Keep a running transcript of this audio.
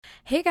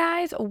Hey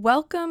guys,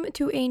 welcome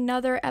to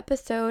another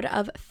episode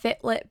of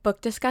FitLit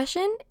Book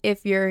Discussion.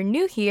 If you're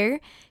new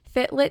here,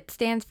 FitLit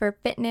stands for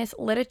Fitness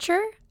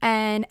Literature,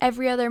 and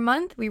every other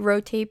month we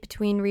rotate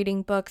between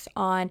reading books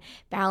on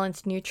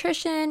balanced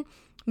nutrition,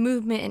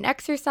 movement and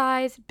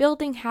exercise,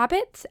 building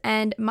habits,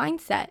 and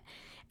mindset.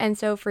 And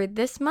so for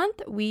this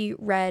month, we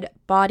read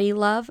Body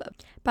Love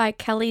by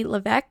Kelly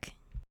LeVeque. It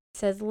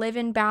says, live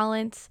in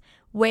balance,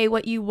 weigh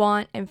what you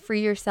want, and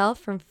free yourself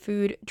from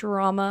food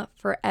drama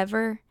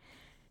forever.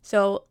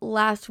 So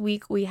last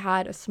week we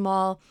had a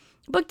small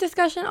book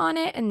discussion on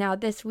it, and now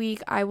this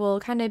week I will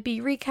kind of be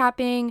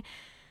recapping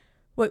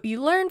what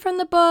you learned from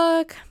the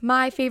book,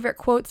 my favorite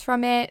quotes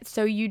from it.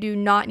 So you do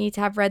not need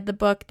to have read the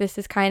book. This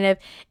is kind of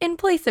in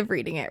place of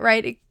reading it,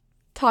 right? It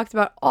talks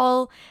about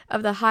all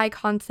of the high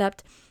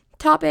concept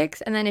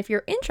topics, and then if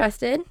you're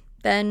interested,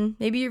 then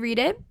maybe you read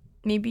it,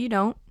 maybe you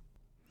don't.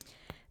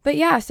 But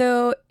yeah,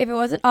 so if it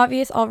wasn't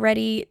obvious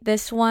already,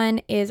 this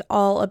one is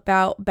all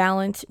about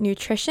balanced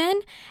nutrition.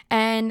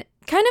 And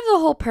kind of the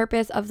whole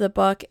purpose of the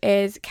book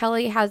is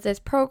Kelly has this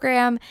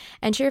program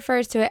and she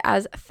refers to it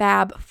as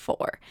Fab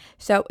 4.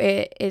 So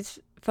it is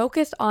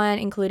focused on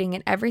including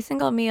in every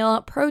single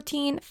meal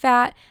protein,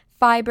 fat,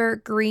 fiber,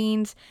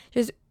 greens,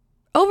 just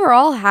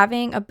overall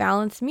having a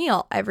balanced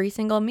meal every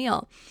single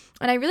meal.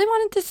 And I really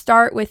wanted to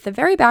start with the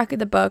very back of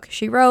the book.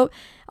 She wrote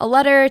a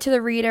letter to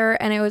the reader,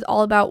 and it was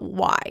all about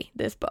why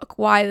this book,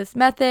 why this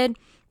method,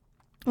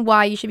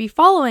 why you should be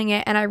following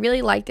it. And I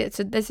really liked it.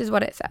 So this is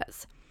what it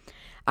says.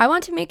 I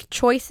want to make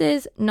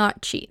choices,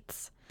 not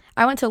cheats.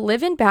 I want to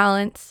live in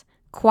balance,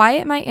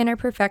 quiet my inner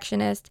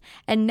perfectionist,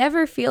 and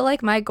never feel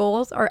like my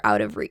goals are out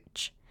of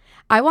reach.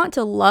 I want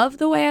to love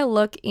the way I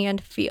look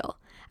and feel.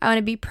 I want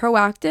to be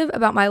proactive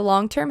about my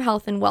long-term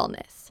health and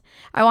wellness.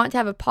 I want to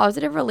have a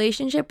positive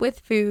relationship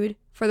with food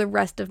for the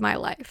rest of my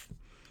life.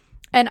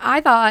 And I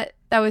thought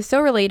that was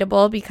so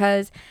relatable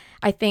because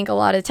I think a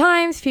lot of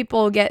times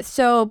people get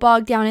so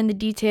bogged down in the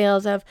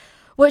details of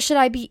what should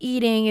I be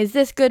eating? Is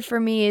this good for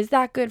me? Is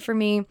that good for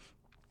me?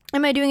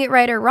 Am I doing it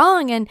right or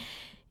wrong? And,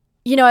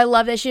 I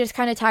love that she just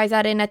kind of ties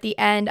that in at the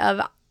end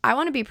of I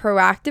want to be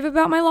proactive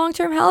about my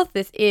long-term health.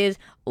 This is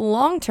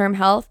long-term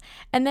health.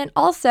 And then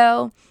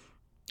also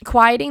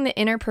quieting the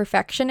inner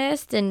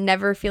perfectionist and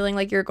never feeling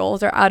like your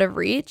goals are out of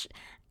reach.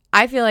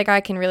 I feel like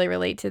I can really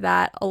relate to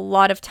that. A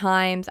lot of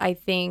times I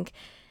think,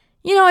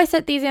 I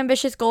set these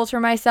ambitious goals for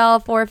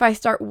myself, or if I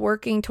start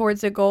working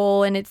towards a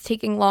goal and it's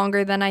taking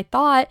longer than I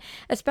thought,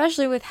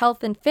 especially with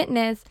health and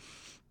fitness,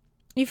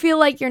 you feel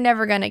like you're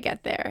never going to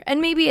get there.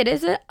 And maybe it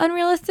is an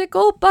unrealistic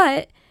goal,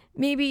 but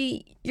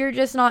maybe you're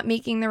just not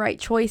making the right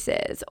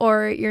choices,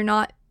 or you're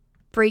not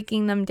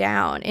breaking them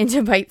down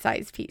into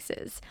bite-sized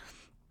pieces.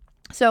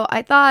 So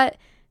I thought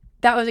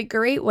that was a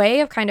great way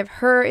of kind of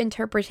her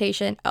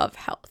interpretation of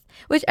health,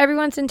 which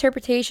everyone's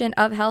interpretation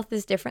of health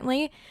is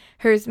differently.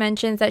 Hers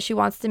mentions that she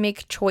wants to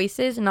make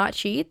choices, not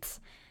cheats.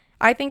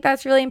 I think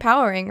that's really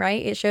empowering,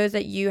 right? It shows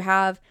that you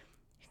have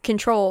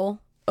control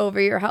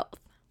over your health.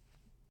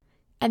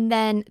 And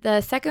then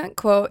the second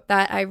quote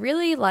that I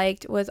really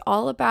liked was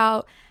all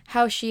about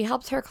how she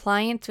helps her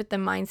clients with the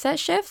mindset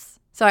shifts.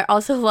 So I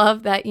also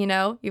love that,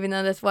 even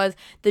though this was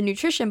the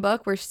nutrition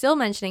book, we're still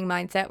mentioning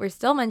mindset, we're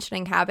still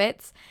mentioning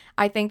habits.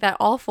 I think that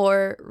all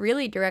four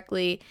really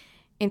directly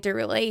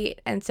interrelate.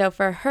 And so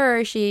for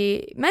her,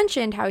 she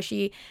mentioned how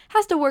she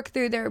has to work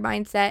through their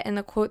mindset. And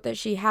the quote that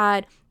she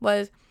had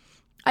was,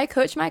 I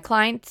coach my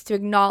clients to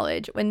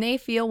acknowledge when they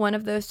feel one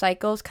of those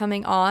cycles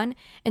coming on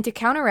and to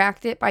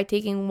counteract it by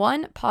taking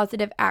one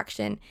positive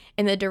action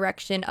in the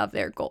direction of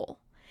their goal.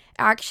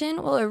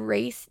 Action will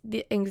erase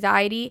the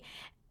anxiety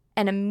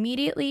and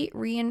immediately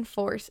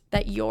reinforce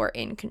that you're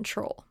in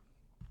control.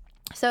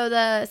 So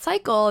the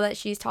cycle that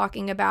she's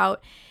talking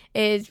about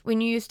is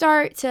when you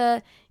start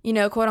to,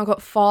 quote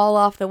unquote, fall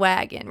off the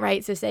wagon,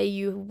 right? So say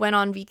you went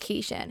on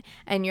vacation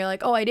and you're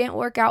like, oh, I didn't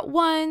work out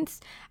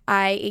once.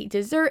 I ate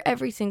dessert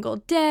every single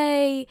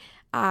day.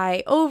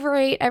 I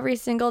overate every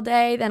single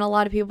day. Then a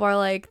lot of people are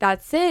like,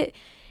 that's it.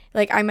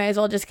 Like, I might as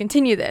well just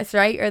continue this,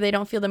 right? Or they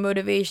don't feel the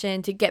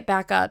motivation to get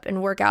back up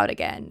and work out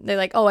again. They're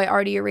like, oh, I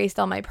already erased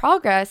all my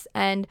progress.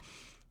 And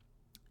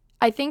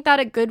I think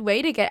that a good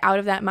way to get out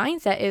of that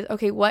mindset is,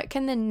 okay, what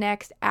can the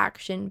next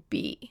action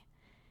be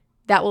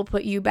that will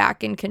put you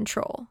back in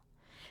control?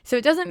 So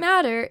it doesn't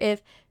matter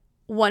if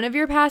one of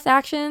your past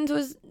actions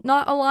was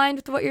not aligned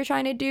with what you're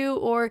trying to do,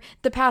 or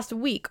the past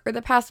week or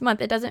the past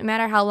month. It doesn't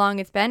matter how long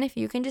it's been. If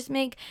you can just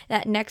make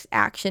that next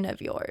action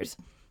of yours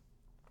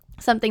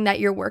something that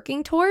you're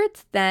working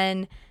towards,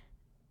 then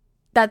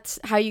that's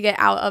how you get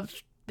out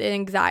of the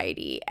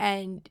anxiety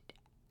and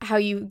how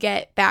you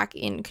get back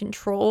in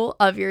control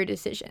of your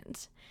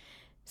decisions.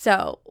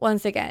 So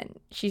once again,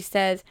 she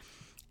says,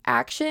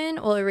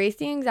 action will erase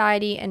the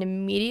anxiety and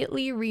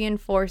immediately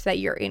reinforce that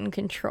you're in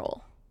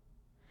control.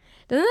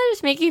 Doesn't that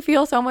just make you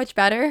feel so much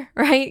better,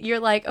 right?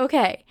 You're like,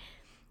 okay,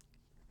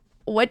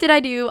 what did I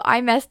do? I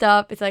messed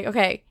up. It's like,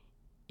 okay,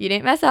 you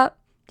didn't mess up.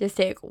 Just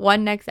take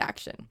one next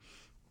action.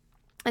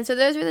 And so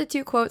those are the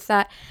two quotes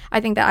that I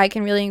think that I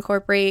can really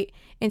incorporate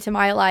into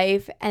my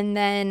life. And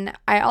then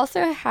I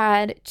also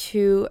had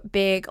 2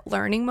 big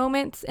learning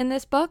moments in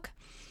this book.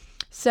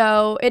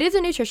 So it is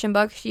a nutrition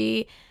book.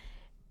 She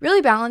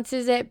really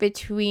balances it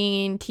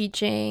between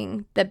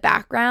teaching the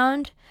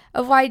background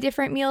of why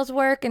different meals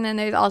work, and then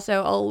there's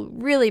also a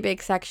really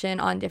big section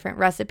on different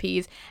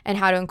recipes and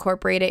how to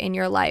incorporate it in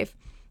your life.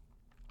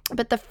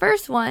 But the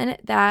first one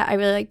that I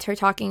really liked her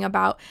talking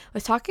about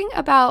was talking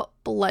about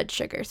blood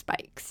sugar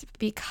spikes,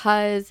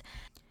 because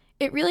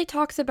it really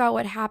talks about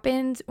what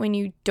happens when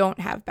you don't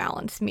have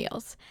balanced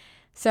meals.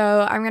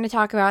 So I'm going to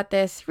talk about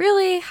this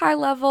really high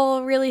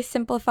level, really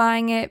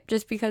simplifying it,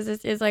 just because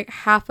this is like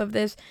half of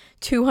this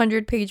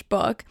 200-page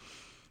book.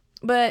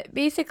 But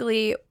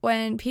basically,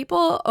 when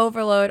people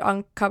overload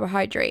on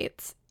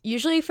carbohydrates,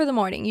 usually for the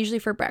morning, usually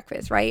for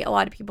breakfast, right? A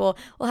lot of people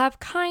will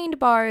have Kind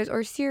bars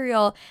or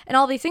cereal and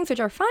all these things, which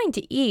are fine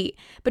to eat.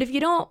 But if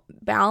you don't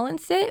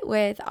balance it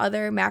with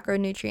other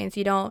macronutrients,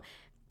 you don't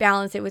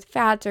balance it with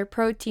fats or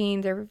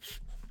proteins or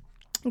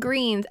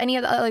greens, any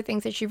of the other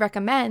things that she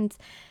recommends,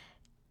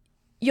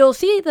 you'll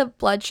see the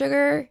blood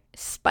sugar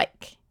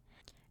spike.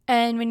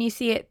 And when you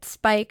see it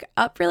spike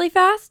up really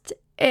fast,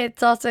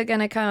 it's also going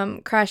to come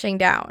crashing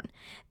down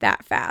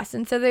that fast.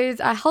 And so there's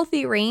a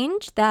healthy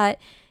range that,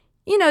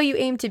 you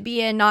aim to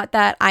be in, not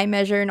that I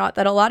measure, not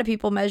that a lot of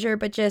people measure,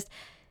 but just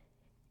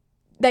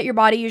that your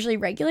body usually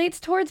regulates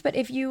towards. But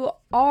if you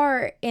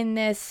are in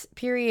this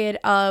period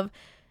of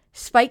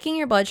spiking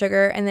your blood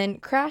sugar and then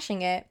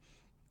crashing it,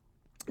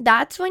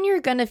 that's when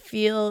you're going to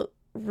feel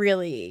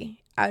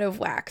really out of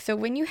whack. So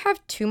when you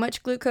have too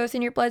much glucose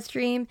in your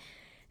bloodstream,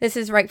 this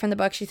is right from the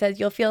book, she says,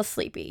 you'll feel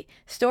sleepy,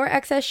 store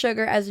excess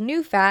sugar as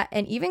new fat,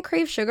 and even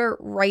crave sugar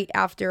right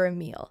after a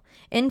meal.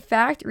 In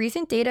fact,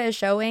 recent data is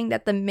showing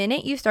that the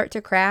minute you start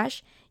to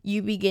crash,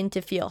 you begin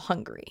to feel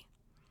hungry.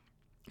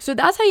 So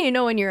that's how you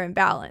know when you're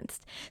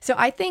imbalanced. So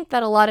I think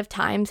that a lot of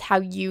times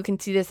how you can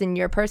see this in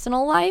your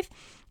personal life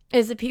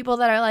is the people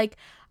that are like,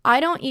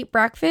 I don't eat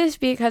breakfast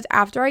because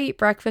after I eat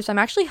breakfast, I'm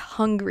actually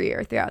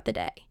hungrier throughout the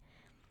day.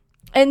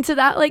 And so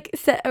that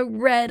set a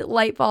red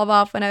light bulb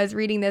off when I was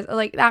reading this.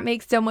 That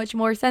makes so much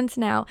more sense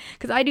now,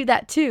 because I do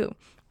that too.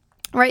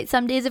 Right?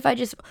 Some days if I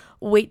just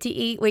wait to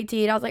eat,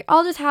 I was like,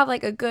 I'll just have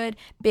a good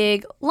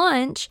big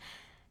lunch.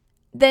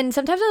 Then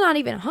sometimes I'm not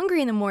even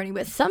hungry in the morning,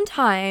 but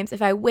sometimes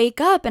if I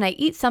wake up and I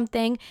eat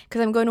something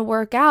because I'm going to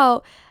work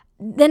out,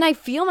 then I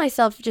feel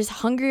myself just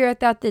hungrier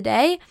throughout the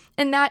day.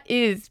 And that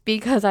is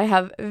because I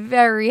have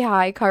very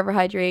high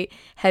carbohydrate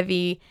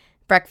heavy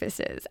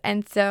breakfasts.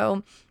 And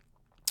so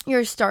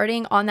you're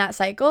starting on that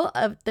cycle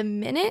of the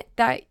minute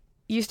that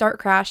you start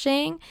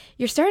crashing,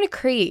 you're starting to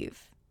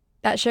crave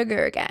that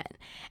sugar again.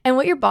 And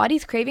what your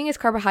body's craving is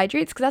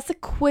carbohydrates, because that's the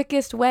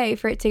quickest way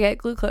for it to get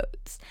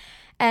glucose.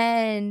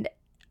 And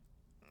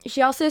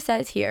she also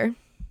says here,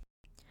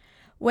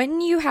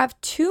 when you have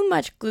too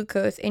much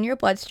glucose in your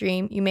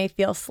bloodstream, you may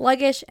feel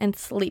sluggish and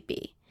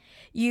sleepy.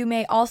 You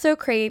may also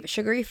crave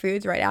sugary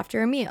foods right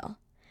after a meal.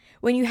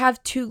 When you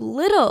have too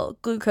little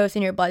glucose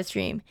in your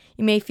bloodstream,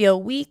 you may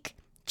feel weak,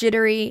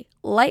 jittery,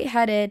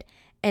 lightheaded,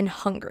 and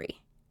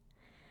hungry.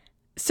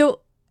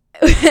 So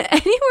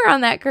anywhere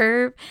on that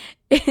curve,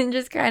 it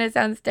just kind of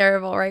sounds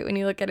terrible, right? When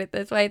you look at it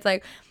this way, it's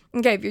like,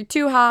 okay, if you're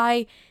too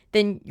high,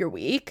 then you're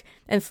weak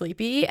and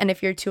sleepy. And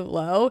if you're too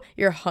low,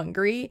 you're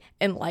hungry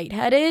and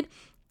lightheaded.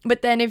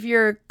 But then if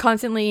you're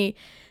constantly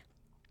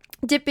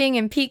dipping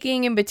and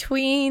peaking in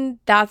between,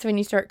 that's when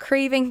you start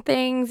craving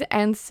things.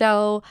 And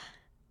so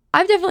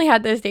I've definitely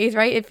had those days,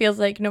 right? It feels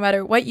like no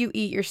matter what you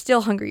eat, you're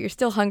still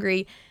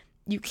hungry.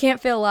 You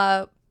can't fill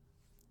up.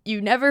 You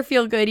never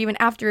feel good even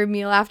after a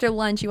meal. After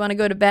lunch, you want to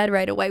go to bed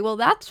right away. Well,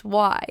 that's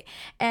why.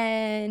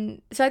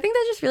 And so I think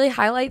that just really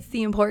highlights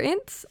the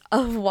importance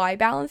of why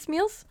balanced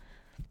meals.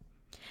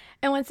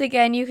 And once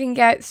again, you can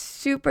get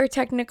super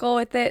technical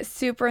with it,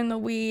 super in the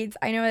weeds.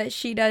 I know that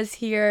she does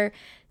here,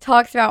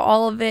 talks about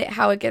all of it,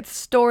 how it gets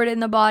stored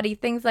in the body,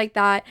 things like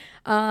that.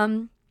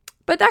 But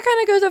that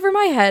kind of goes over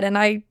my head, and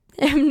I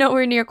am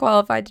nowhere near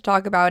qualified to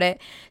talk about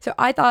it. So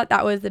I thought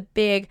that was the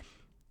big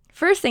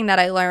first thing that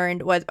I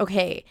learned was,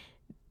 okay,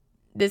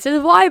 this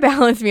is why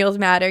balanced meals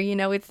matter.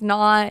 It's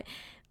not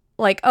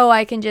like, oh,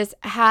 I can just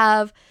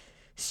have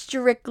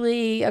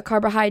strictly a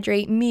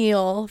carbohydrate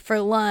meal for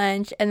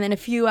lunch, and then a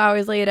few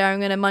hours later I'm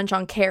going to munch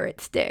on carrot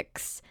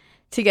sticks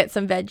to get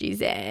some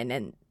veggies in,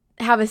 and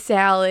have a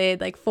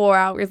salad 4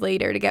 hours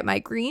later to get my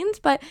greens.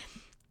 But,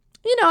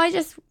 I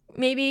just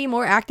maybe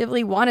more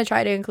actively want to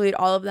try to include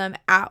all of them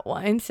at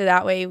once, so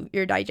that way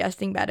you're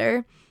digesting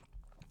better.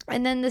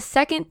 And then the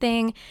second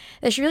thing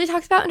that she really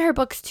talks about in her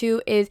books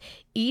too is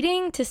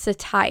eating to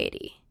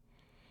satiety.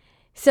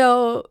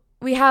 So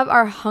we have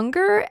our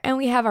hunger and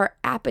we have our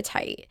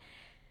appetite,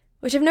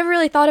 which I've never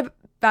really thought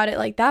about it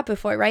like that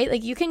before,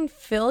 right? You can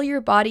fill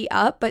your body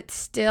up but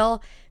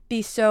still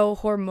be so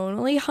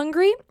hormonally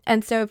hungry.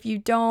 And so if you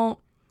don't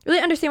really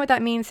understand what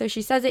that means, so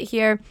she says it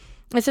here.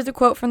 This is a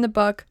quote from the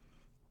book.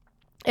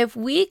 If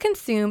we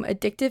consume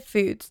addictive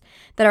foods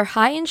that are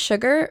high in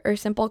sugar or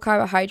simple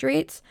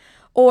carbohydrates,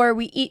 or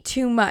we eat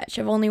too much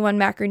of only one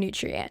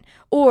macronutrient,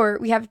 or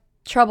we have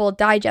trouble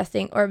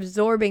digesting or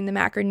absorbing the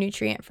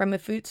macronutrient from a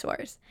food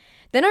source.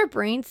 Then our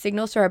brain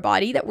signals to our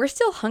body that we're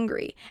still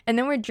hungry, and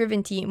then we're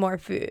driven to eat more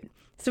food.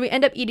 So we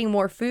end up eating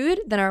more food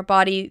than our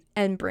body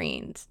and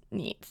brains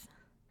needs.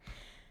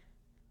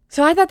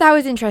 So I thought that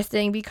was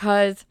interesting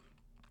because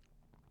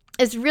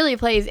it really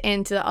plays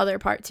into the other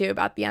part too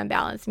about the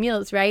unbalanced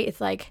meals, right?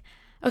 It's like,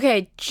 okay,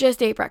 I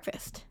just ate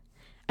breakfast.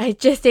 I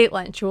just ate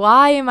lunch.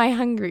 Why am I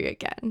hungry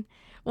again?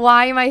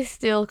 Why am I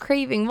still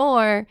craving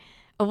more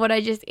of what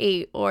I just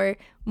ate, or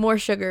more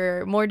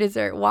sugar, more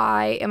dessert?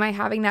 Why am I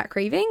having that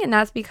craving? And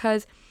that's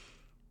because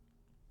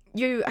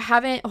you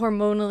haven't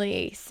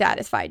hormonally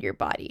satisfied your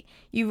body.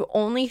 You've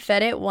only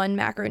fed it one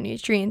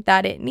macronutrient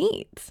that it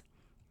needs.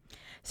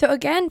 So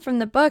again, from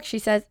the book, she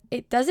says,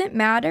 it doesn't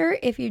matter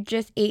if you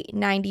just ate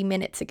 90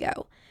 minutes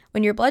ago.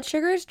 When your blood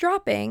sugar is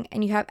dropping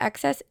and you have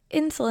excess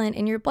insulin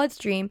in your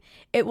bloodstream,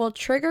 it will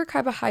trigger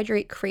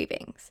carbohydrate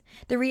cravings.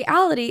 The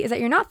reality is that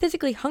you're not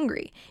physically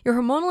hungry. You're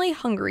hormonally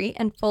hungry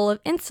and full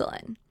of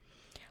insulin.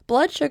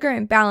 Blood sugar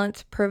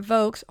imbalance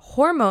provokes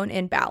hormone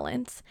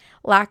imbalance,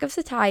 lack of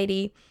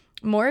satiety,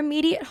 more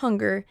immediate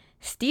hunger,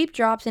 steep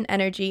drops in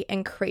energy,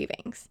 and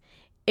cravings.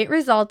 It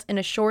results in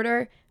a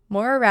shorter,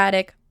 more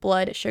erratic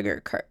blood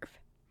sugar curve.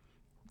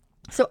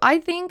 So I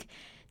think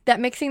that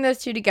mixing those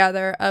two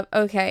together of,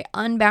 okay,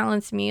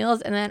 unbalanced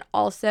meals, and then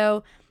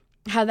also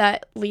how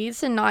that leads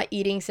to not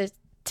eating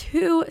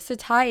to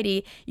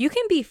satiety, you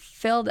can be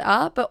filled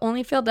up, but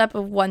only filled up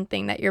of one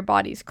thing that your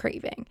body's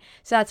craving.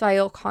 So that's why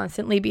you'll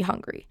constantly be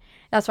hungry.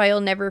 That's why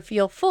you'll never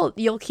feel full.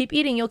 You'll keep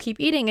eating,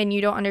 and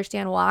you don't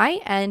understand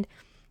why. And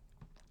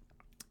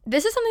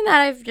this is something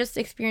that I've just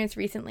experienced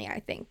recently,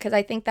 I think, because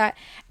I think that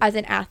as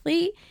an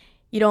athlete,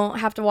 you don't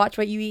have to watch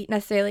what you eat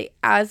necessarily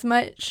as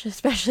much,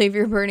 especially if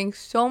you're burning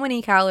so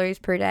many calories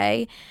per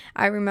day.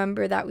 I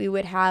remember that we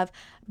would have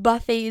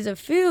buffets of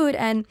food,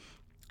 and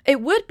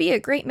it would be a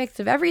great mix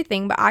of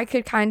everything, but I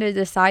could kind of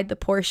decide the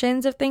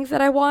portions of things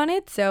that I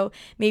wanted. So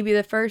maybe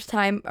the first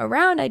time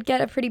around, I'd get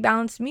a pretty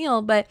balanced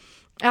meal, but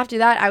after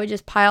that, I would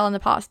just pile on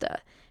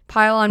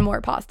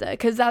more pasta,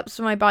 because that's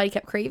what my body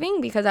kept craving,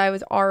 because I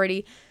was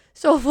already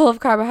so full of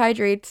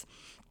carbohydrates.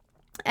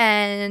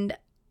 And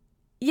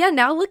yeah,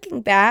 now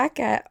looking back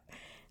at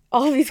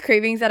all these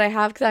cravings that I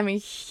have, because I'm a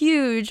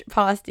huge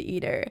pasta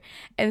eater.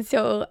 And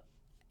so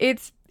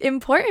it's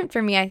important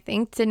for me, I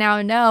think, to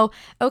now know,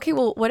 okay,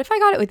 well, what if I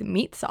got it with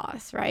meat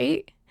sauce,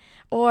 right?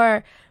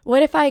 Or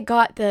what if I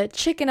got the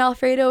chicken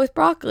Alfredo with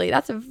broccoli?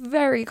 That's a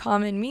very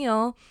common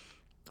meal.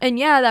 And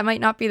yeah, that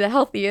might not be the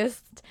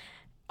healthiest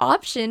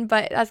option,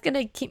 but that's going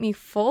to keep me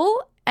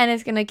full, and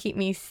it's going to keep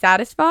me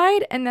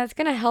satisfied, and that's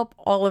going to help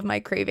all of my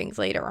cravings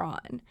later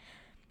on.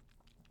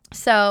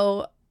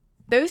 So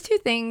those two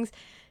things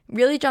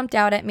really jumped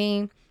out at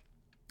me.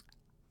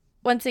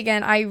 Once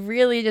again, I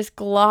really just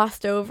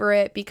glossed over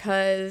it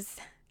because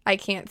I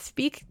can't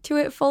speak to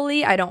it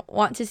fully. I don't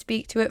want to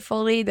speak to it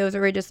fully. Those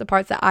were just the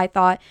parts that I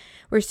thought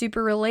were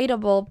super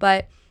relatable.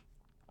 But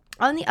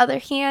on the other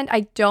hand,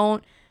 I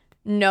don't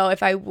know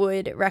if I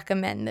would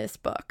recommend this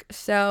book.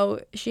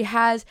 So she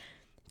has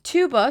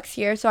 2 books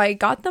here. So I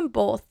got them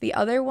both. The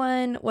other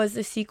one was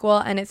the sequel,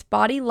 and it's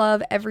Body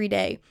Love Every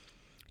Day.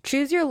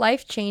 Choose your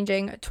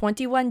life-changing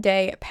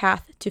 21-day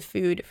path to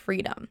food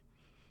freedom.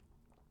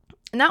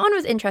 And that one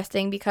was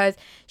interesting because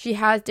she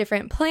has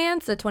different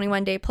plans, the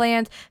 21-day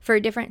plans, for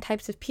different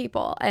types of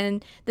people.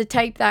 And the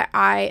type that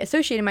I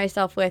associated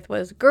myself with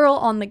was girl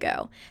on the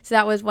go. So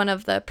that was one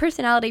of the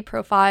personality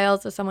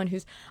profiles of someone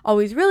who's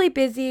always really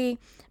busy,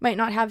 might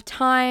not have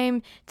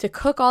time to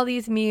cook all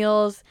these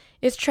meals,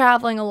 is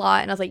traveling a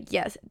lot. And I was like,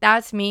 yes,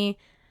 that's me.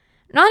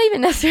 Not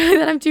even necessarily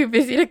that I'm too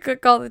busy to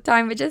cook all the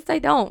time, but just I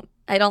don't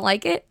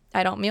like it.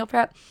 I don't meal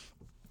prep.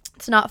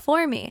 It's not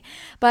for me.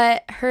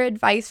 But her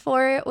advice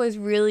for it was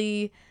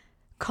really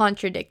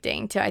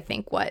contradicting to, I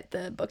think, what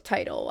the book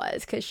title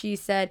was, because she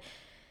said,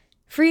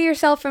 free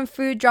yourself from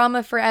food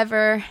drama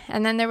forever.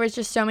 And then there was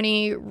just so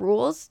many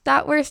rules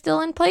that were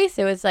still in place.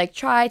 It was like,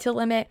 try to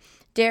limit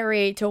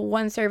dairy to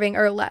 1 serving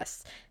or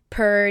less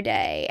per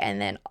day, and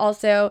then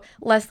also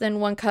less than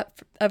 1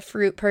 cup of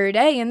fruit per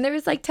day. And there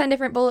was like 10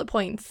 different bullet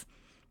points.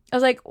 I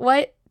was like,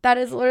 what? That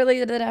is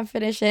literally the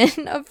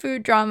definition of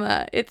food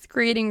drama. It's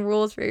creating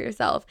rules for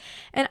yourself.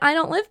 And I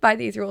don't live by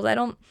these rules. I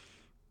don't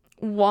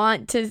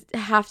want to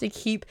have to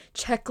keep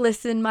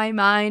checklists in my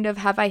mind of,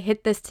 have I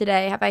hit this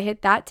today? Have I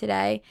hit that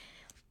today?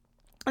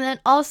 And then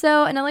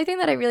also, another thing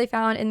that I really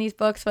found in these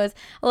books was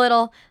a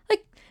little,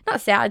 like,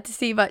 not sad to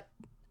see, but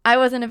I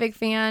wasn't a big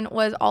fan,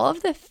 was all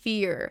of the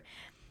fear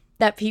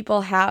that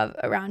people have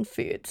around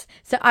foods.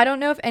 So I don't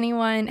know if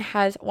anyone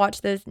has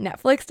watched those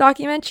Netflix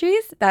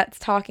documentaries that's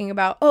talking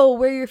about, oh,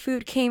 where your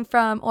food came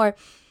from, or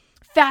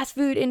fast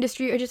food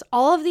industry, or just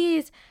all of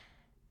these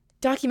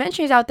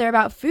documentaries out there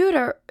about food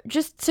are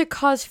just to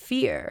cause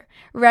fear,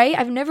 right?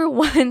 I've never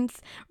once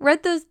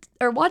read those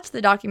or watched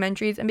the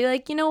documentaries and be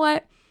like, you know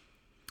what?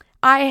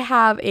 I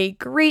have a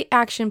great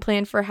action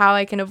plan for how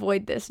I can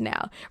avoid this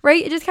now,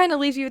 right? It just kind of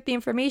leaves you with the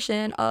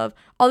information of,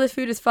 all this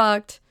food is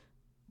fucked.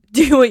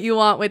 Do what you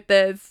want with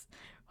this.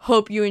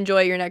 Hope you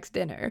enjoy your next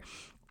dinner.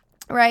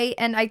 right?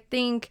 And I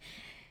think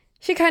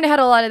she kind of had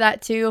a lot of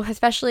that too,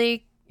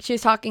 especially she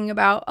was talking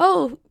about,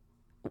 oh,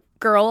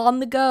 girl on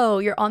the go,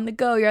 you're on the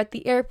go, you're at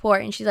the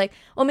airport. And she's like,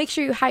 well, make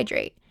sure you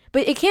hydrate.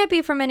 But it can't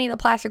be from any of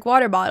the plastic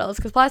water bottles,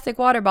 because plastic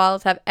water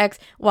bottles have X,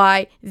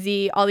 Y,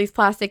 Z, all these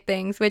plastic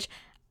things, which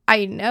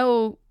I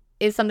know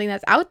is something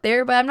that's out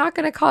there, but I'm not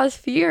going to cause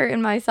fear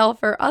in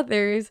myself or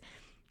others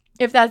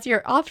if that's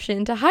your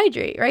option to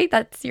hydrate, right?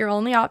 That's your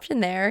only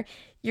option there.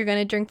 You're going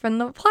to drink from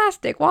the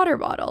plastic water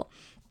bottle.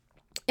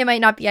 It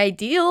might not be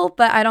ideal,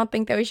 but I don't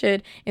think that we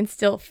should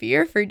instill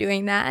fear for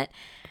doing that.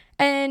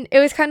 And it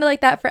was kind of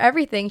like that for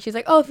everything. She's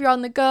like, oh, if you're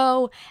on the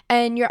go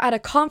and you're at a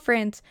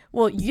conference,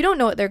 well, you don't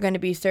know what they're going to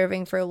be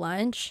serving for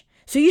lunch.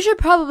 So you should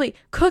probably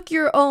cook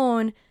your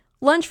own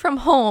lunch from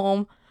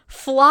home,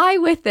 fly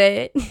with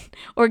it,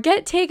 or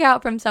get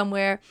takeout from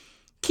somewhere,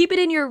 keep it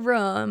in your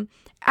room,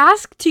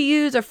 ask to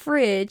use a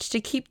fridge to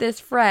keep this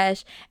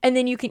fresh, and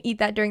then you can eat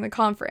that during the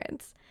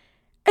conference.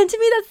 And to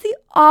me, that's the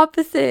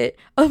opposite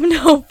of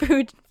no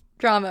food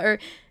drama, or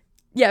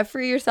yeah,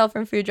 free yourself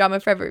from food drama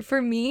forever.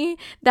 For me,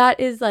 that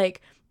is like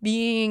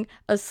being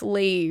a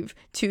slave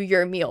to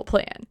your meal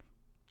plan.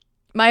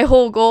 My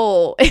whole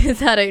goal is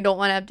that I don't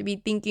want to have to be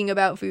thinking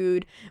about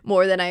food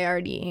more than I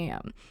already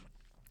am.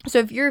 So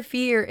if your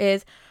fear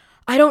is,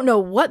 I don't know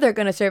what they're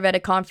going to serve at a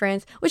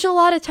conference, which a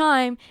lot of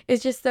time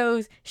is just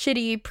those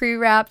shitty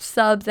pre-wrapped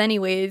subs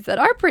anyways that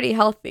are pretty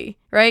healthy,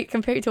 right?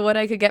 Compared to what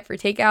I could get for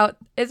takeout,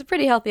 it's a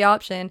pretty healthy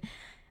option.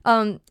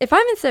 If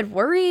I'm instead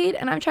worried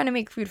and I'm trying to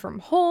make food from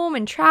home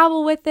and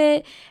travel with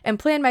it and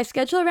plan my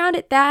schedule around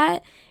it,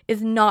 that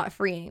is not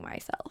freeing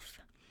myself.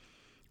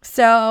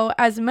 So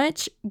as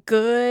much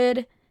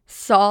good,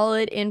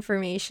 solid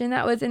information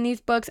that was in these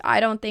books, I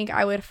don't think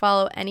I would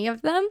follow any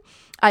of them.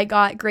 I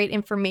got great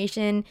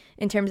information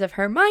in terms of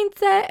her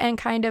mindset and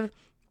kind of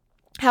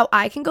how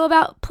I can go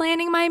about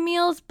planning my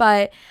meals,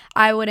 but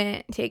I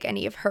wouldn't take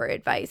any of her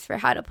advice for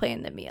how to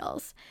plan the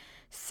meals.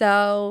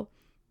 So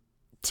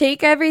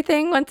take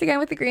everything, once again,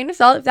 with a grain of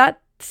salt. If that's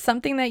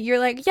something that you're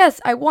like,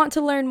 yes, I want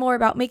to learn more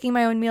about making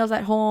my own meals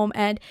at home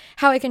and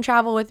how I can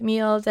travel with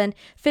meals and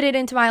fit it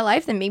into my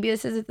life, then maybe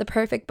this is the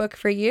perfect book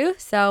for you.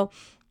 So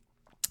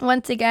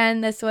once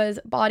again, this was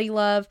Body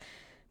Love.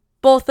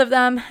 Both of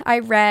them I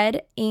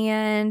read,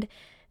 and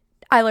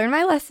I learned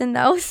my lesson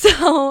though.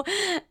 So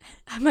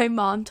my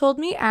mom told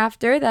me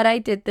after that I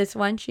did this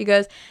one, she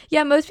goes,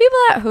 yeah, most people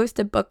that host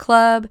a book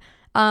club,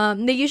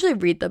 they usually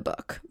read the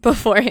book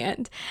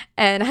beforehand.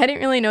 And I didn't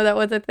really know that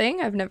was a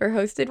thing. I've never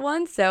hosted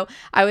one. So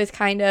I was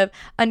kind of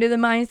under the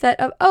mindset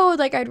of, oh,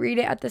 like I'd read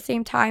it at the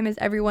same time as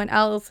everyone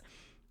else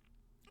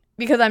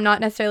because I'm not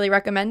necessarily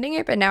recommending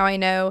it. But now I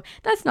know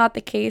that's not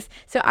the case.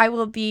 So I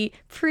will be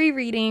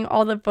pre-reading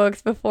all the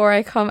books before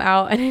I come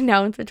out and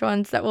announce which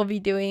ones that we'll be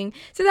doing.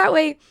 So that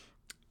way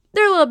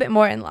they're a little bit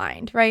more in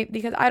line, right?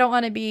 Because I don't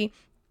want to be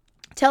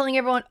telling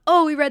everyone,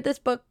 oh, we read this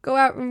book, go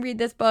out and read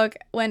this book,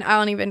 when I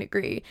don't even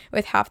agree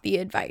with half the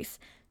advice.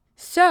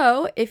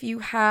 So if you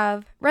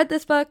have read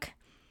this book,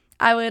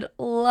 I would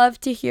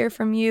love to hear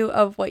from you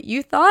of what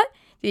you thought.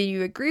 Did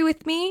you agree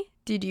with me?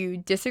 Did you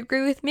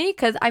disagree with me?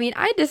 Because, I mean,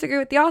 I disagree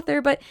with the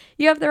author, but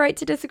you have the right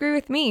to disagree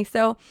with me.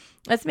 So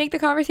let's make the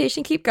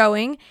conversation keep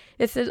going.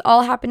 This is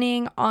all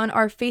happening on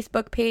our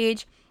Facebook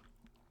page.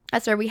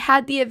 That's where we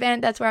had the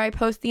event. That's where I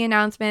post the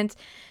announcements.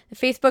 The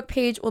Facebook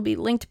page will be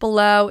linked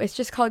below. It's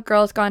just called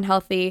Girls Gone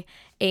Healthy.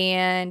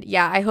 And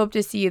yeah, I hope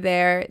to see you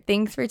there.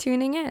 Thanks for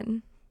tuning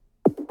in.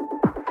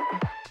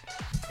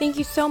 Thank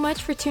you so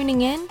much for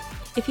tuning in.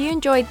 If you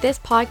enjoyed this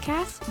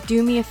podcast,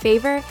 do me a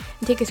favor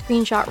and take a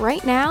screenshot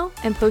right now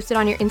and post it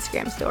on your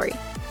Instagram story.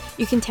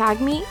 You can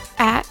tag me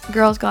at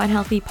Girls Gone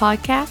Healthy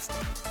Podcast,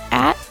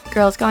 at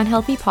Girls Gone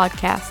Healthy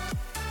Podcast.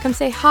 Come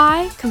say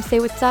hi, come say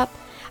what's up.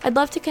 I'd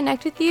love to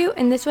connect with you,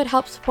 and this would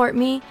help support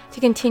me to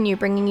continue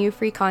bringing you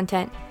free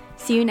content.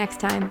 See you next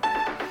time.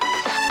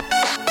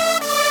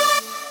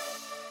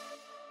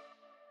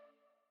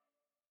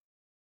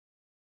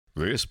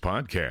 This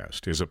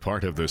podcast is a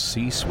part of the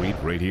C-Suite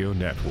Radio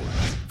Network.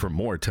 For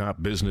more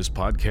top business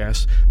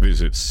podcasts,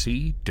 visit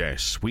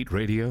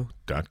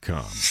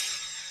c-suiteradio.com.